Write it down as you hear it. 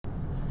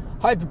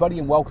Hi everybody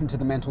and welcome to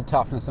the Mental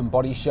Toughness and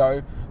Body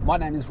Show. My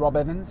name is Rob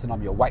Evans and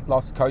I'm your weight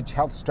loss coach,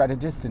 health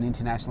strategist and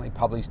internationally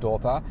published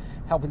author,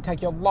 helping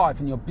take your life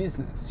and your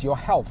business, your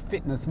health,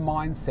 fitness,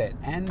 mindset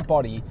and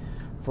body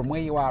from where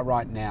you are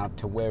right now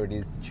to where it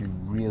is that you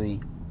really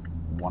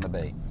want to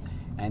be.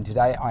 And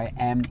today I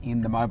am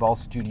in the mobile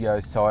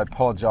studio, so I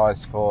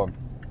apologise for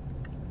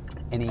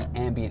any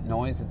ambient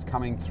noise that's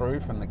coming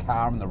through from the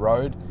car and the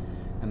road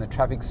and the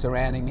traffic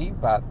surrounding me,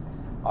 but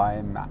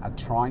I'm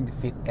trying to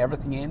fit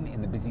everything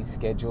in the busy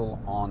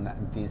schedule on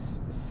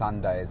this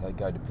Sunday as I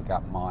go to pick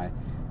up my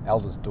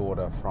eldest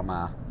daughter from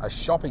a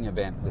shopping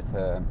event with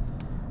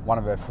one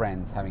of her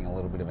friends having a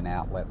little bit of an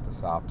outlet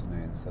this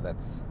afternoon. So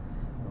that's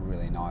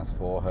really nice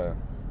for her.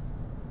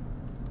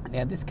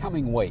 Now this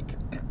coming week,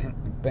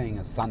 being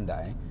a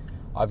Sunday,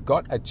 I've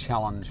got a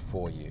challenge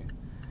for you.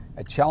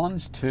 A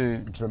challenge to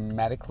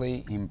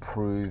dramatically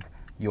improve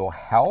your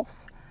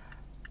health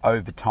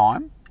over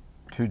time,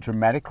 to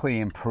dramatically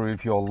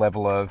improve your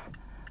level of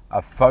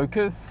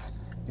focus,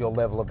 your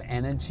level of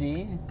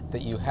energy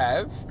that you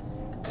have.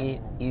 It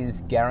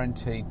is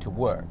guaranteed to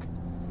work.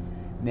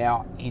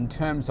 Now, in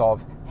terms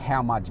of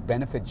how much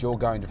benefit you're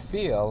going to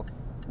feel,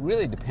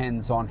 really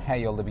depends on how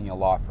you're living your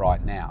life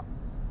right now.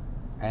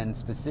 And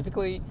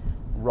specifically,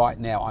 right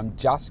now, I'm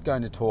just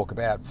going to talk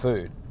about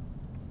food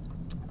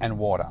and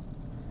water.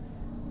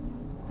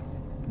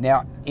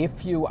 Now,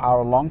 if you are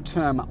a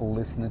long-term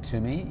listener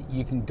to me,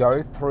 you can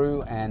go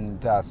through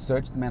and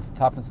search the Mental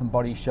Toughness and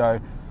Body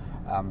Show,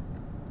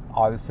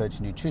 either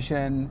search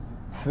nutrition,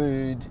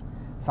 food,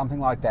 something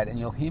like that, and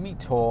you'll hear me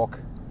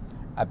talk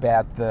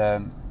about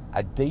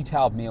a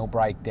detailed meal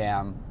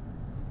breakdown,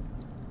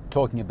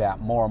 talking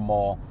about more and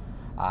more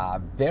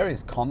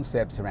various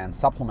concepts around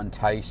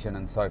supplementation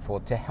and so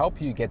forth to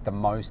help you get the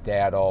most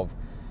out of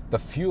the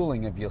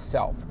fueling of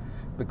yourself.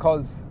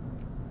 Because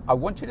I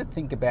want you to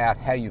think about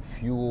how you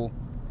fuel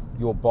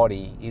your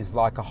body is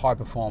like a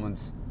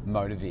high-performance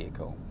motor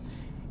vehicle.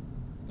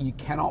 You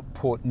cannot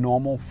put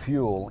normal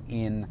fuel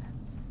in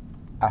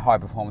a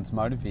high-performance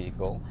motor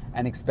vehicle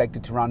and expect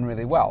it to run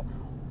really well.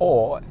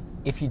 Or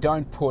if you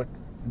don't put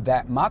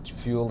that much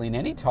fuel in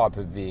any type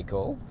of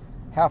vehicle,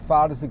 how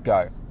far does it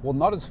go? Well,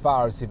 not as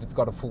far as if it's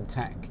got a full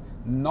tank.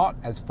 Not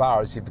as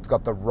far as if it's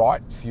got the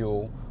right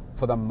fuel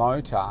for the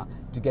motor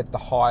to get the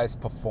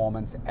highest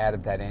performance out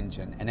of that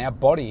engine. And our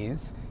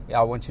bodies,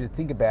 I want you to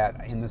think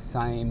about in the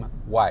same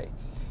way.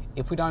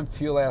 If we don't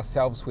fuel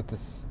ourselves with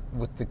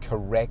the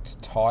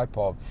correct type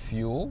of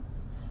fuel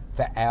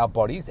for our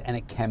bodies, and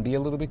it can be a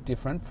little bit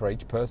different for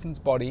each person's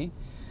body,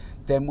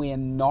 then we are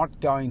not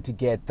going to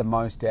get the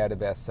most out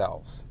of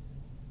ourselves.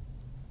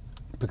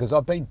 Because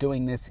I've been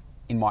doing this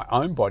in my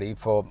own body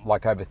for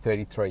like over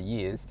 33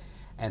 years,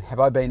 and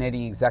have I been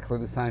eating exactly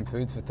the same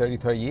foods for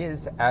 33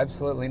 years?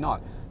 Absolutely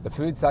not. The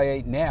foods I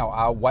eat now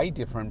are way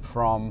different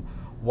from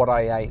what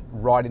I ate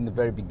right in the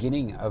very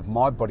beginning of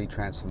my body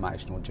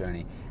transformational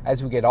journey.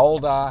 As we get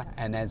older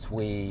and as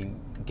we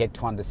get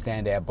to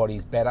understand our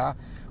bodies better,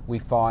 we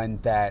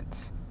find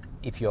that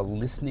if you're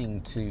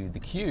listening to the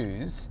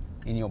cues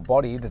in your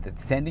body that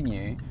it's sending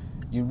you,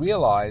 you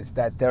realize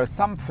that there are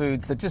some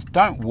foods that just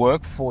don't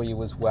work for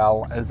you as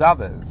well as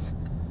others.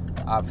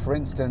 For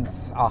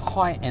instance,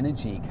 high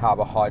energy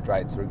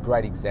carbohydrates are a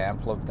great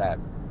example of that.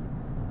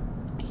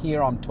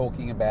 Here I'm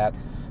talking about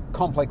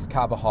complex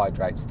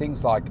carbohydrates,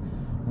 things like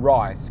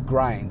rice,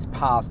 grains,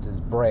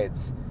 pastas,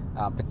 breads,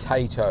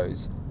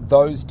 potatoes,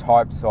 those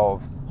types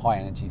of high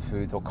energy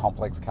foods or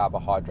complex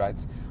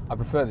carbohydrates. I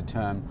prefer the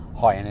term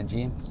high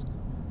energy.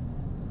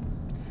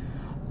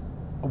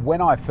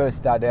 When I first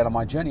started out on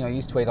my journey, I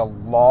used to eat a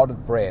lot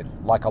of bread,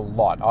 like a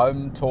lot.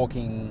 I'm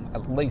talking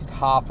at least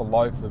half a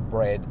loaf of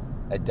bread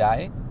a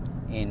day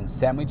in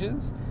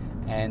sandwiches,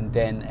 and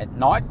then at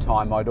night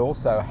time I'd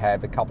also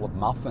have a couple of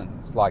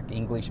muffins, like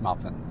English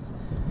muffins,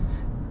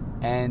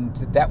 and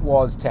that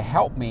was to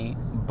help me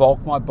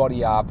bulk my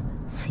body up,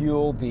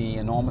 fuel the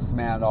enormous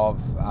amount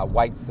of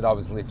weights that I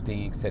was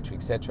lifting, etc.,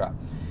 etc.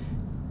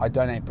 I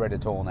don't eat bread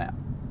at all now.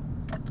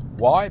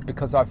 Why?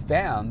 Because I've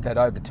found that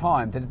over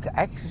time that it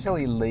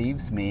actually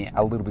leaves me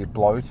a little bit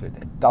bloated.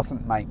 It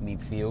doesn't make me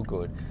feel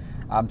good,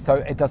 so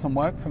it doesn't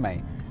work for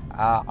me.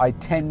 I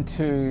tend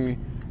to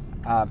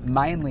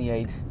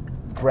mainly eat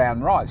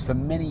brown rice. For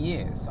many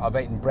years I've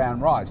eaten brown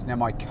rice. Now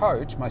my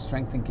coach, my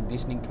strength and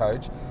conditioning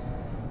coach,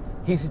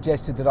 he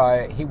suggested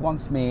that he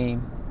wants me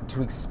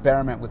to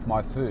experiment with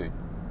my food,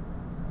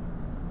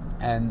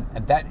 and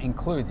that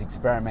includes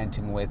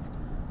experimenting with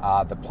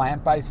the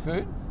plant-based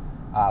food,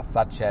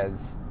 such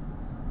as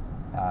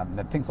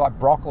things like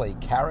broccoli,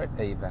 carrot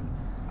even,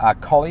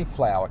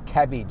 cauliflower,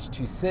 cabbage,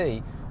 to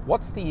see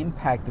what's the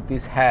impact that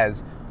this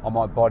has on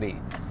my body.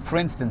 For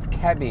instance,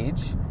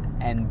 cabbage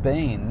and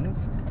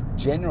beans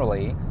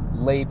generally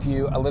leave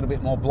you a little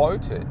bit more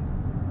bloated,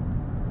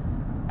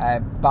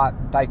 but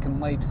they can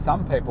leave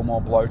some people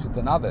more bloated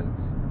than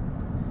others.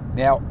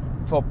 Now,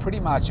 for pretty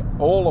much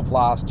all of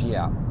last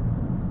year,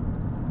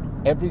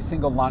 every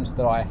single lunch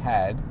that I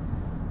had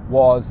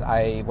was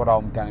what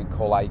I'm going to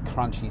call a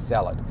crunchy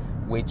salad,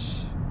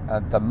 which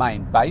the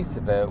main base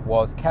of it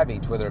was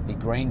cabbage, whether it be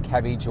green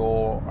cabbage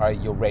or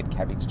your red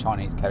cabbage,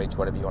 Chinese cabbage,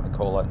 whatever you want to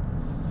call it.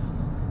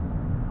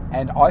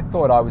 And I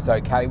thought I was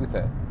okay with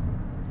it.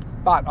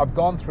 But I've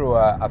gone through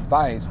a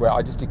phase where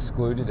I just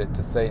excluded it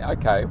to see,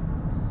 okay,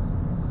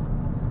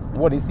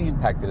 what is the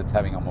impact that it's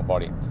having on my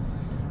body?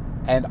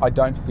 And I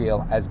don't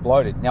feel as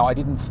bloated. Now, I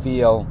didn't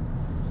feel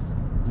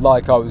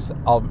like I was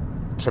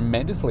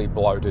tremendously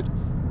bloated.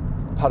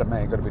 Pardon me,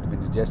 I got a bit of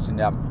indigestion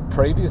now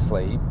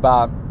previously,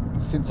 but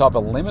since I've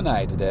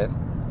eliminated it,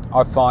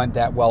 I find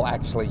that, well,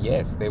 actually,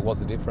 yes, there was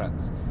a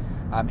difference.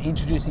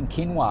 Introducing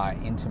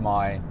quinoa into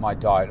my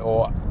diet,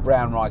 or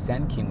brown rice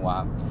and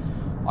quinoa,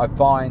 I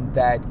find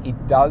that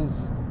it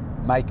does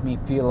make me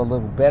feel a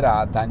little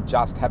better than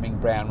just having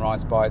brown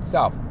rice by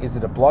itself. Is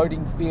it a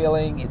bloating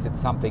feeling? Is it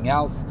something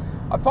else?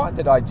 I find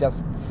that I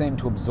just seem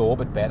to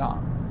absorb it better.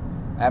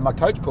 And my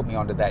coach put me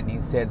onto that, and he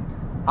said,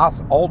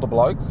 us older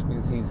blokes,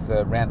 because he's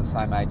around the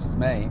same age as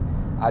me,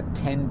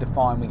 tend to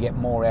find we get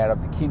more out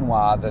of the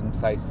quinoa than,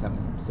 say,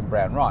 some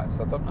brown rice.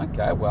 So I thought,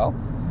 okay, well,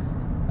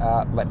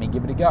 let me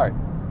give it a go.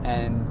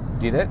 And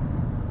did it,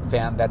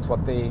 found that's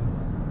what the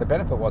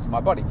benefit was in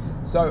my body.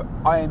 So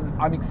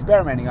I'm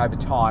experimenting over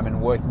time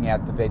and working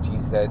out the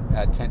veggies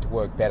that tend to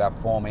work better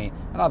for me,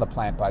 and other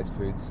plant-based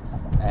foods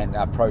and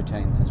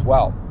proteins as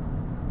well.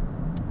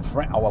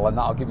 And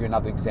I'll give you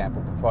another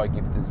example before I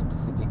give the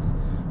specifics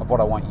of what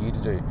I want you to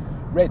do.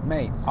 Red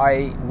meat.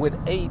 I would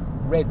eat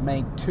red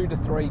meat 2 to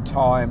 3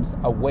 times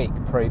a week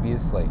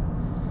previously.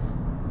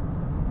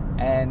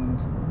 And,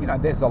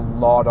 there's a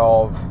lot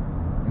of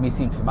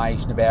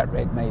misinformation about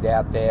red meat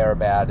out there,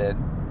 about it,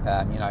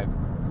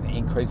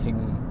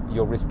 increasing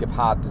your risk of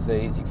heart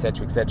disease,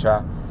 etc.,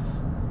 etc.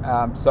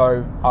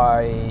 So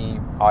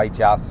I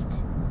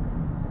just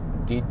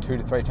did 2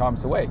 to 3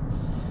 times a week.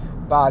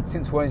 But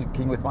since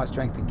working with my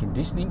strength and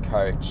conditioning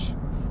coach,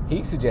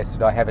 he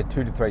suggested I have it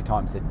 2 to 3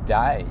 times a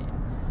day,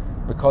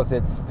 because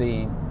it's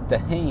the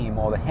heme,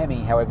 or the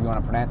heme, however you want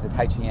to pronounce it,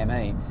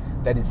 H-E-M-E,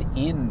 that is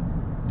in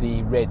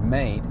the red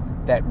meat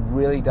that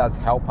really does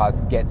help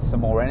us get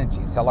some more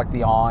energy. So like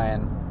the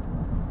iron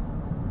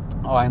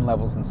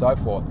levels and so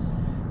forth.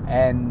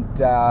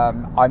 And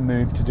I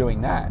moved to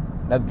doing that.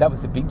 That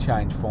was a big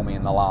change for me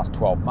in the last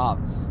 12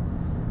 months.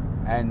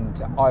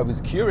 And I was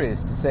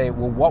curious to see,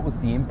 well, what was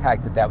the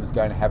impact that was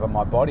going to have on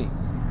my body?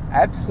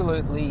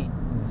 Absolutely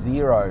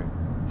zero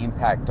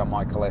impact on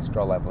my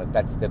cholesterol level, if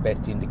that's the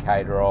best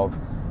indicator of,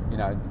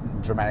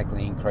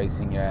 dramatically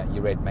increasing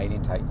your red meat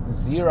intake.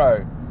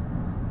 Zero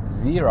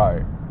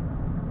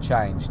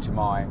change to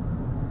my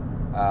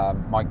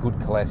good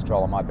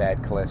cholesterol and my bad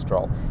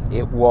cholesterol.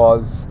 It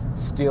was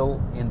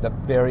still in the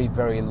very,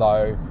 very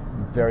low,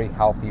 very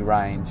healthy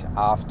range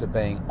after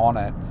being on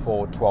it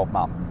for 12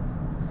 months.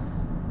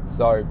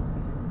 So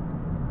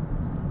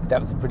that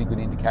was a pretty good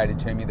indicator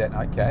to me that,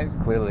 okay,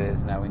 clearly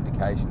there's no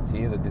indications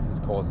here that this is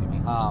causing me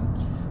harm,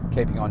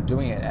 keeping on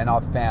doing it. And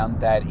I've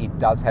found that it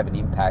does have an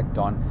impact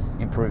on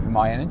improving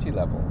my energy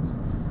levels.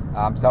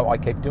 So I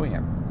keep doing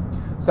it.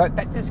 So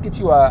that just gives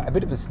you a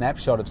bit of a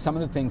snapshot of some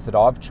of the things that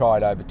I've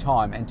tried over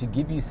time, and to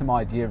give you some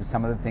idea of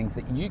some of the things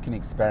that you can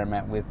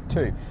experiment with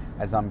too,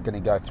 as I'm going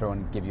to go through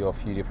and give you a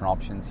few different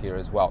options here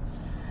as well.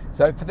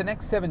 So for the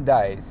next 7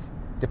 days,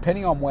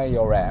 depending on where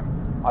you're at,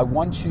 I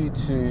want you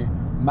to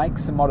make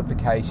some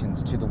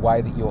modifications to the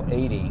way that you're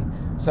eating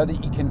so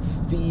that you can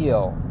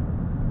feel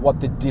what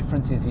the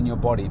difference is in your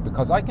body.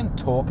 Because I can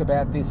talk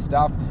about this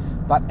stuff,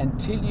 but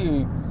until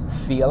you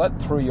feel it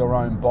through your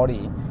own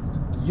body,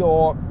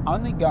 you're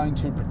only going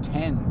to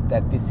pretend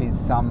that this is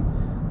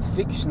some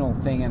fictional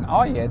thing and,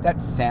 oh yeah, that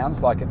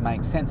sounds like it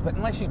makes sense. But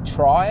unless you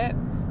try it,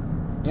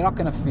 you're not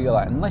going to feel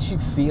it. Unless you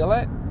feel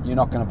it, you're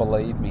not going to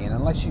believe me. And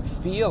unless you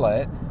feel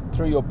it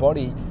through your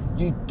body,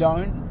 you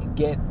don't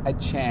get a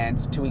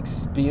chance to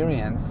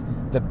experience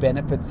the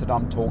benefits that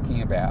I'm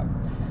talking about.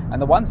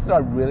 And the ones that I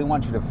really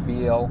want you to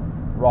feel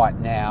right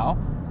now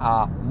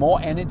are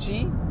more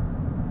energy,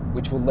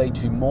 which will lead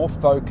to more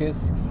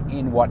focus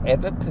in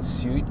whatever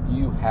pursuit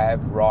you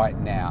have right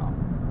now.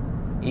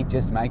 It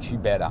just makes you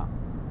better,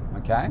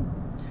 okay?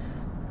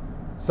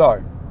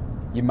 So,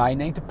 you may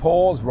need to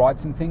pause, write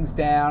some things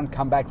down,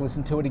 come back,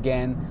 listen to it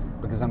again,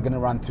 because I'm going to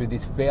run through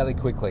this fairly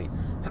quickly.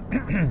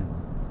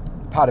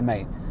 Pardon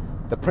me.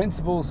 The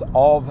principles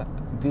of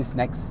this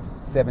next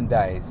 7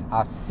 days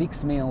are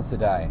 6 meals a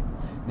day.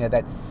 Now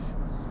that's,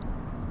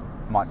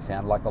 might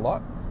sound like a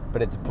lot,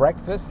 but it's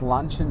breakfast,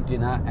 lunch and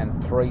dinner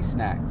and 3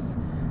 snacks.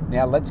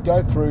 Now let's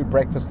go through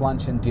breakfast,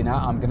 lunch and dinner.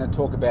 I'm going to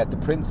talk about the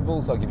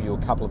principles. I'll give you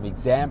a couple of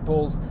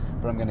examples,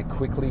 but I'm going to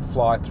quickly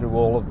fly through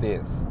all of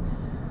this.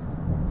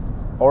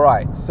 All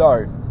right,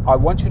 so I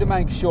want you to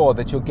make sure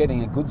that you're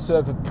getting a good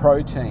serve of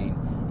protein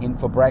in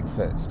for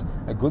breakfast,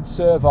 a good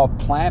serve of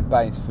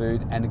plant-based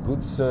food, and a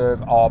good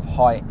serve of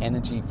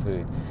high-energy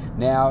food.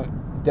 Now,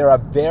 there are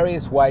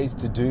various ways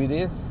to do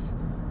this.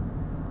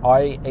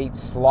 I eat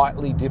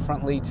slightly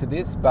differently to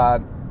this,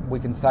 but we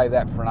can save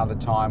that for another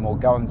time, or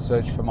go and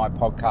search for my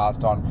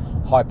podcast on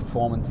high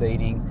performance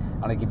eating,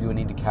 and I'll give you an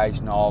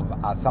indication of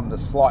some of the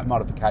slight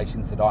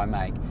modifications that I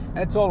make. And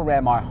it's all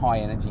around my high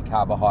energy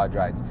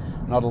carbohydrates.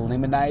 Not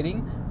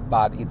eliminating,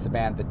 but it's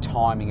about the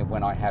timing of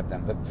when I have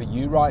them. But for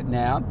you right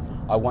now,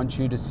 I want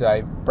you to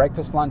say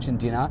breakfast, lunch and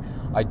dinner.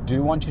 I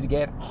do want you to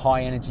get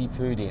high energy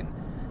food in,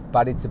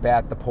 but it's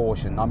about the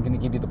portion. I'm going to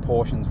give you the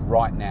portions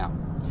right now.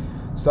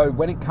 So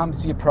when it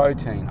comes to your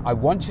protein, I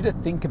want you to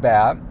think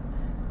about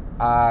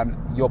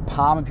your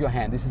palm of your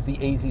hand. This is the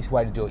easiest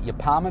way to do it. Your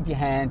palm of your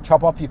hand,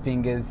 chop off your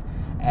fingers,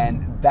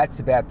 and that's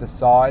about the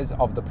size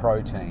of the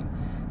protein.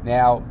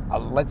 Now,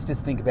 let's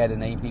just think about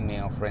an evening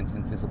meal, for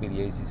instance. This will be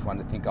the easiest one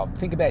to think of.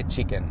 Think about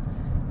chicken,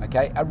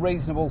 okay? A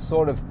reasonable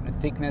sort of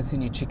thickness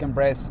in your chicken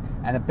breast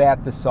and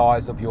about the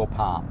size of your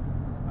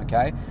palm,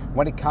 okay?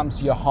 When it comes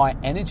to your high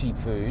energy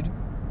food,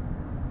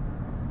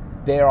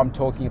 there I'm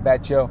talking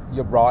about your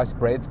rice,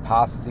 breads,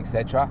 pastas,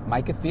 etc.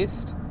 Make a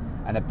fist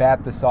and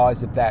about the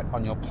size of that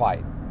on your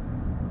plate,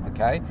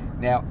 okay?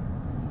 Now,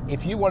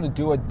 if you want to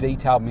do a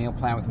detailed meal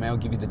plan with me, I'll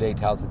give you the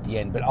details at the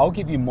end, but I'll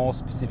give you more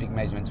specific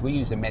measurements. We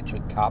use a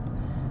metric cup,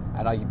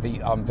 and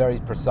I'm very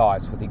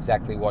precise with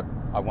exactly what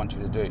I want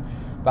you to do.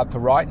 But for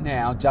right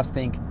now, just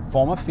think,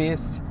 form a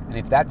fist, and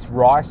if that's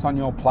rice on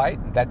your plate,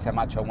 that's how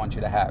much I want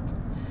you to have.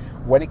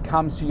 When it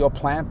comes to your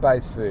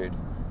plant-based food,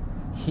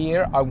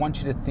 here I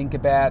want you to think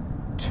about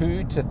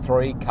 2 to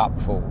 3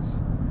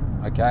 cupfuls,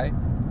 okay?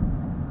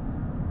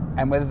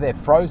 And whether they're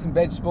frozen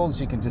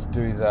vegetables, you can just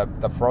do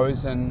the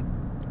frozen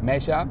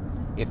measure.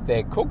 If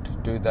they're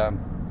cooked, do the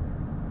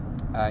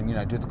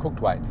cooked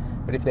weight.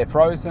 But if they're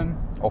frozen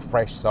or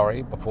fresh,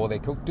 before they're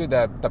cooked, do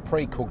the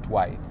pre-cooked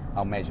weight.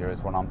 I'll measure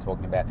is what I'm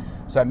talking about.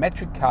 So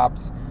metric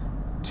cups,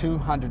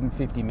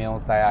 250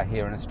 mils they are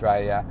here in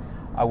Australia.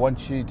 I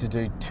want you to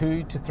do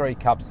 2 to 3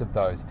 cups of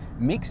those.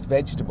 Mixed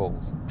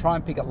vegetables. Try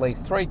and pick at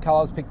least 3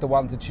 colours. Pick the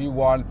ones that you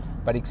want,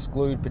 but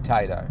exclude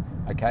potato.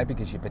 Okay,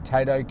 because your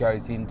potato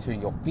goes into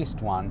your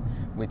fist one,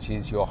 which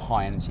is your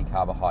high energy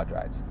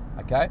carbohydrates.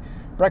 Okay,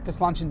 breakfast,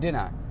 lunch and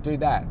dinner, do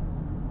that.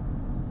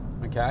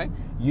 Okay,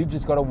 you've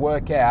just got to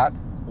work out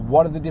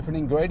what are the different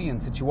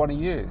ingredients that you want to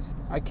use.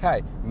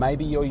 Okay,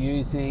 maybe you're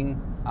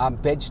using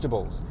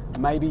vegetables,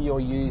 maybe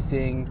you're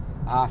using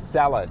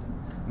salad,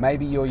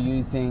 maybe you're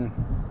using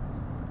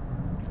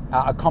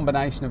a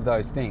combination of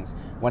those things.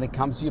 When it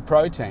comes to your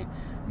protein,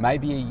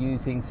 maybe you're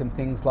using some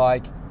things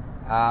like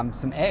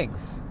some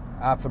eggs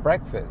for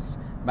breakfast.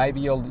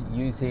 Maybe you're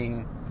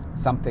using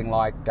something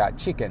like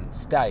chicken,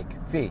 steak,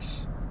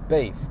 fish,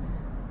 beef.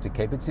 To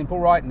keep it simple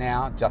right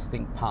now, just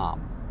think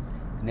palm.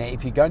 Now,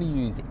 if you're going to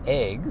use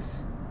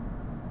eggs,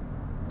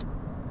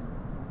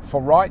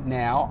 for right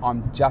now,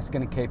 I'm just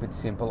going to keep it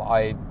simple.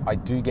 I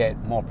do get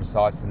more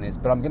precise than this,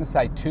 but I'm going to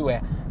say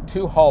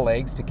two whole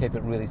eggs to keep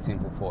it really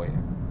simple for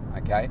you,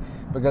 okay?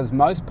 Because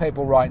most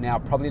people right now are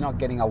probably not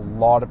getting a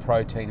lot of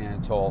protein in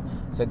at all,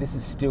 so this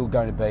is still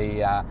going to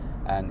be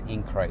an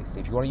increase.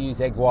 If you want to use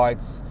egg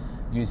whites,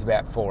 use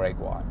about 4 egg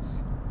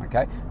whites.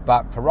 Okay,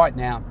 but for right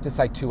now, just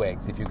say 2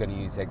 eggs if you're going to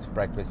use eggs for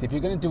breakfast. If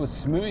you're going to do a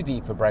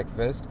smoothie for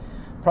breakfast,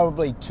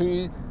 probably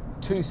two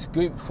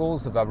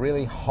scoopfuls of a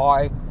really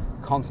high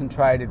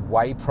concentrated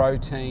whey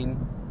protein,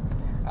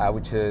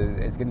 which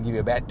is going to give you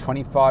about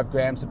 25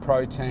 grams of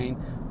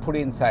protein. Put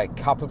in, say, a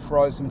cup of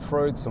frozen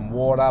fruit, some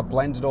water,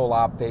 blend it all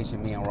up. There's your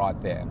meal right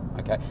there.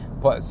 Okay,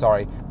 put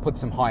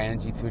some high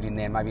energy food in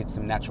there. Maybe it's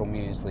some natural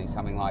muesli,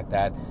 something like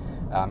that.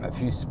 A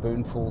few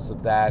spoonfuls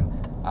of that,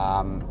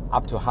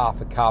 up to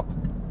half a cup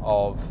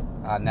of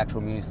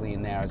natural muesli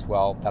in there as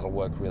well. That'll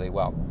work really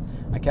well.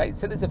 Okay,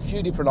 so there's a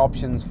few different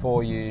options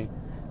for you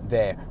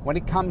there. When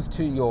it comes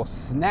to your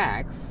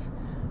snacks,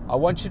 I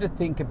want you to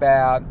think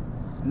about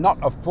not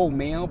a full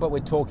meal, but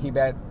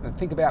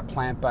think about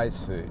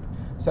plant-based food.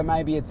 So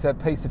maybe it's a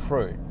piece of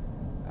fruit.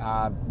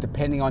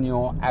 Depending on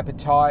your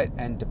appetite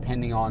and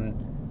depending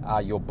on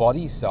your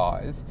body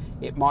size,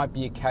 it might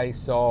be a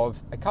case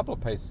of a couple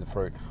of pieces of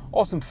fruit,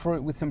 or some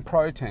fruit with some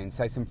protein,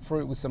 say some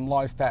fruit with some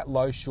low-fat,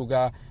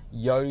 low-sugar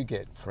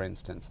yogurt, for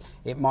instance.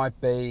 It might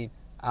be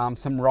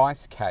some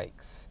rice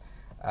cakes,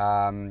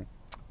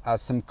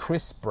 some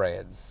crisp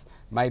breads,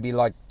 maybe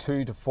like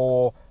 2 to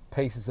 4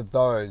 pieces of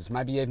those,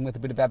 maybe even with a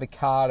bit of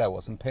avocado or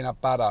some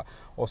peanut butter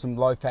or some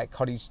low-fat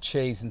cottage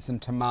cheese and some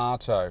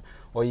tomato,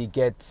 or you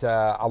get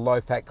a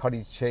low-fat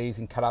cottage cheese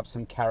and cut up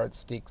some carrot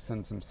sticks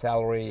and some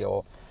celery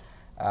or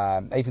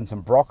even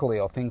some broccoli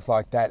or things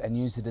like that and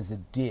use it as a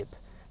dip,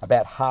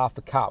 about half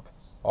a cup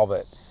of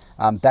it.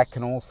 That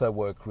can also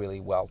work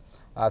really well.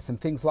 Some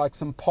things like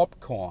some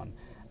popcorn,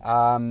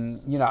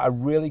 a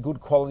really good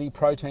quality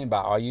protein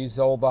bar. I use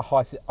all the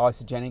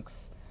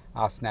Isagenix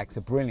snacks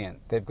are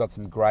brilliant. They've got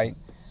some great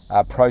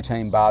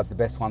protein bars, the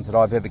best ones that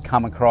I've ever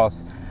come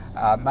across.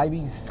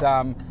 Maybe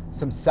some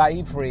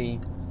savoury,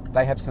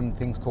 they have some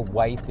things called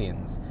whey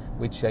thins,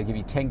 which give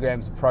you 10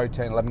 grams of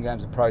protein, 11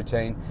 grams of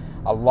protein,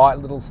 a light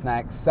little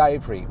snack,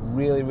 savoury,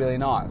 really, really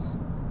nice.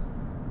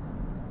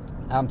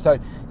 So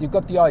you've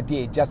got the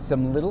idea, just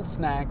some little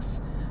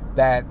snacks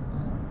that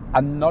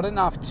are not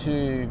enough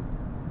to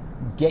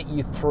get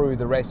you through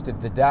the rest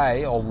of the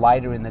day or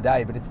later in the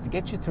day, but it's to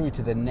get you through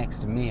to the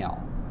next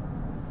meal.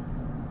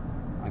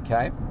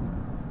 Okay?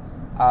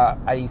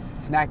 A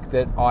snack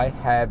that I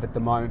have at the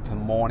moment for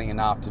morning and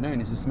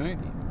afternoon is a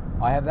smoothie.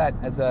 I have that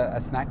as a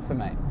snack for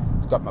me.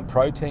 It's got my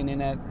protein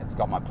in it. It's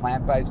got my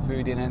plant-based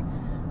food in it.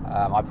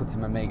 I put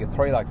some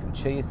omega-3, like some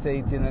chia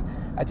seeds in it.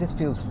 It just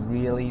feels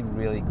really,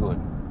 really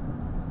good.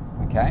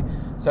 Okay?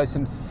 So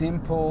some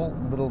simple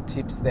little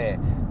tips there.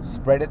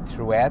 Spread it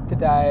throughout the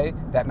day.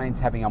 That means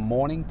having a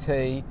morning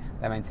tea.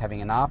 That means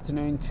having an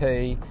afternoon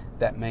tea.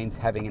 That means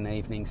having an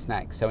evening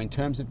snack. So in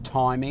terms of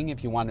timing,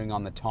 if you're wondering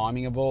on the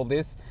timing of all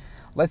this,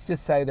 let's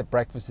just say that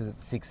breakfast is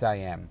at 6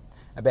 a.m.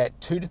 About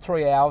 2 to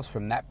 3 hours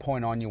from that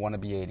point on, you want to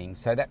be eating.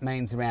 So that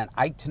means around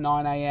 8 to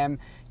 9 a.m.,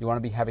 you want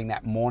to be having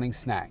that morning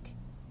snack.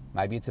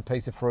 Maybe it's a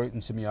piece of fruit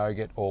and some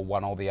yogurt, or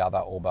one or the other,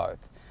 or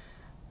both.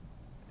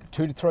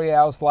 2 to 3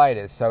 hours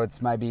later, so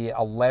it's maybe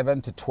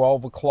 11 to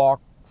 12 o'clock,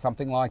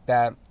 something like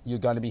that, you're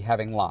going to be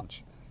having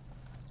lunch.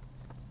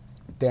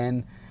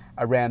 Then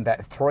around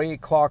that 3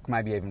 o'clock,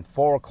 maybe even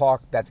 4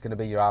 o'clock, that's going to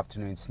be your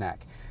afternoon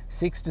snack.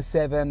 6 to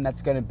 7,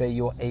 that's going to be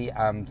your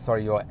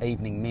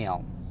evening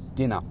meal,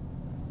 dinner.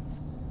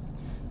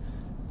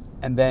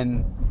 And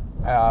then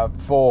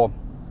for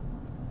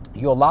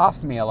your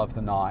last meal of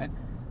the night,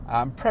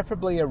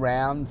 preferably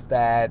around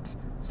that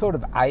sort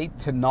of 8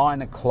 to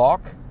 9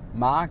 o'clock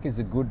mark is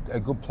a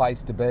good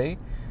place to be,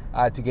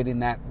 to get in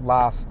that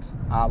last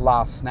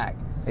snack.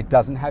 It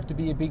doesn't have to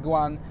be a big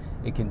one.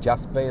 It can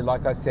just be,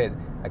 like I said,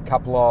 a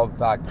couple of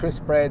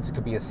crisp breads. It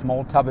could be a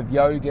small tub of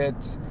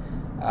yogurt,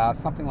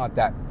 something like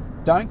that.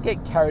 Don't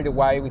get carried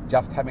away with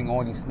just having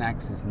all your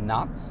snacks as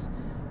nuts.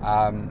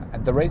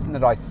 And the reason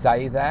that I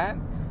say that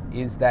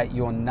is that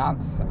your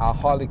nuts are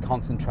highly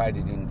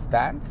concentrated in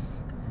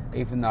fats,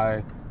 even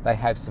though they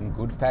have some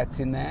good fats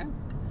in there.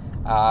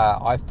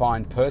 I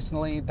find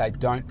personally they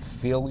don't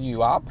fill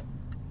you up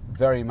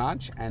very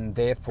much, and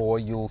therefore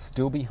you'll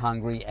still be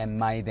hungry and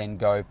may then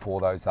go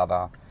for those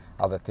other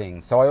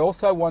things. So I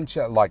also want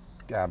you, like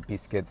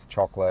biscuits,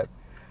 chocolate,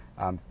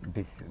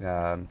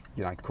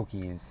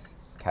 cookies,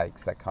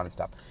 cakes, that kind of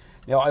stuff.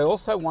 Now I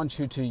also want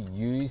you to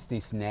use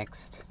this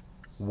next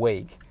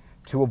week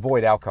to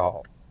avoid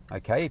alcohol.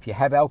 Okay, if you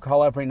have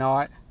alcohol every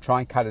night, try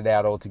and cut it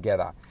out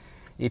altogether.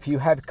 If you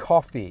have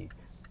coffee,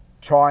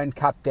 try and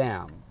cut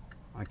down.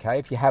 Okay,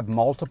 if you have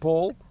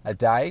multiple a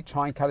day,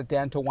 try and cut it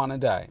down to 1 a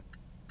day.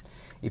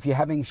 If you're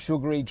having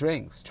sugary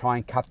drinks, try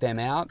and cut them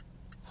out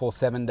for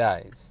 7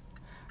 days.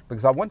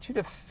 Because I want you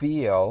to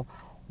feel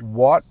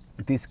what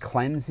this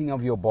cleansing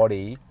of your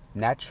body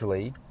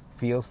naturally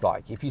feels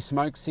like. If you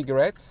smoke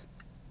cigarettes,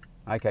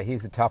 okay,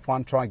 here's a tough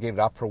one. Try and give it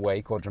up for a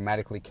week or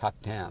dramatically cut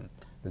down,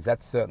 because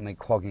that's certainly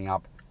clogging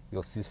up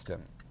your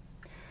system.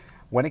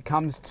 When it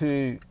comes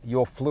to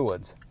your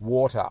fluids,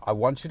 water, I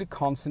want you to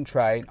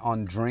concentrate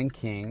on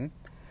drinking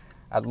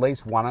at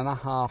least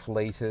 1.5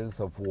 litres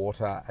of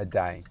water a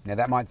day. Now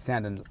that might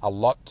sound a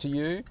lot to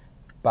you,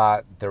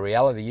 but the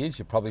reality is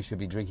you probably should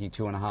be drinking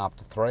 2.5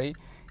 to 3.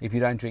 If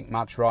you don't drink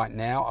much right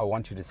now, I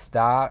want you to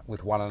start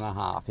with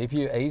 1.5. If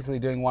you're easily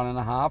doing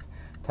 1.5,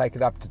 take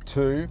it up to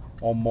 2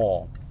 or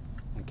more.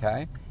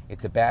 Okay?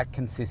 It's about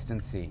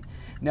consistency.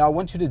 Now I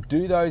want you to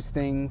do those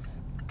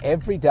things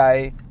every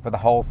day for the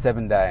whole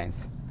 7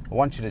 days. I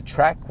want you to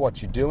track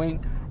what you're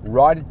doing,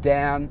 write it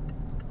down,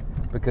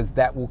 because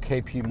that will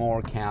keep you more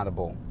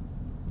accountable.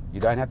 You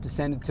don't have to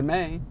send it to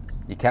me.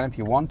 You can if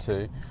you want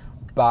to,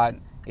 but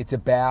it's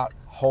about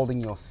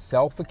holding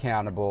yourself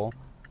accountable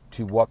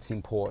to what's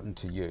important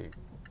to you.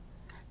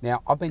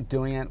 Now, I've been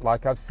doing it,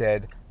 like I've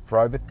said, for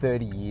over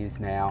 30 years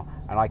now,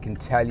 and I can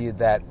tell you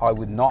that I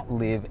would not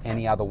live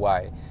any other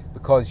way,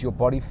 because your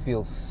body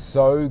feels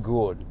so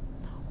good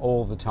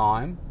all the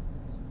time.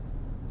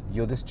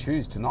 You'll just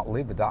choose to not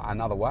live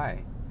another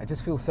way. It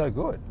just feels so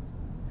good.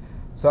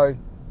 So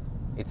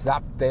it's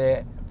up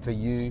there for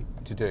you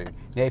to do.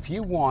 Now, if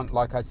you want,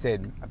 like I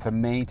said, for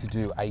me to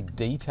do a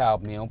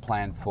detailed meal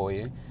plan for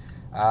you,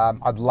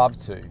 I'd love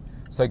to.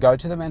 So go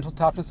to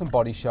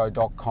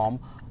thementaltoughnessandbodyshow.com,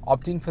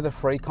 opt in for the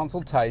free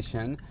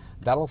consultation.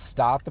 That'll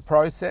start the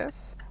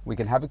process. We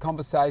can have a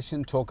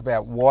conversation, talk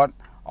about what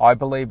I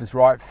believe is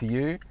right for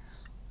you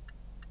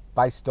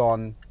based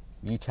on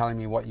you telling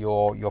me what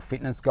your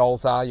fitness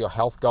goals are, your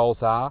health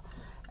goals are,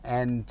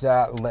 and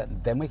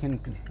then we can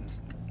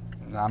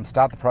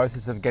start the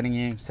process of getting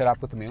you set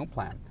up with a meal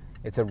plan.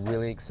 It's a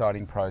really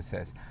exciting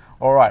process.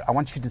 All right, I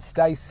want you to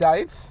stay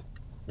safe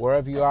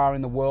wherever you are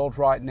in the world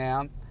right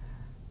now.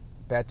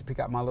 About to pick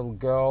up my little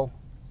girl,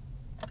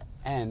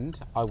 and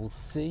I will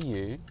see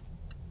you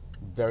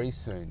very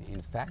soon.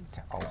 In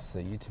fact, I'll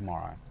see you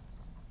tomorrow.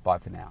 Bye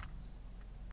for now.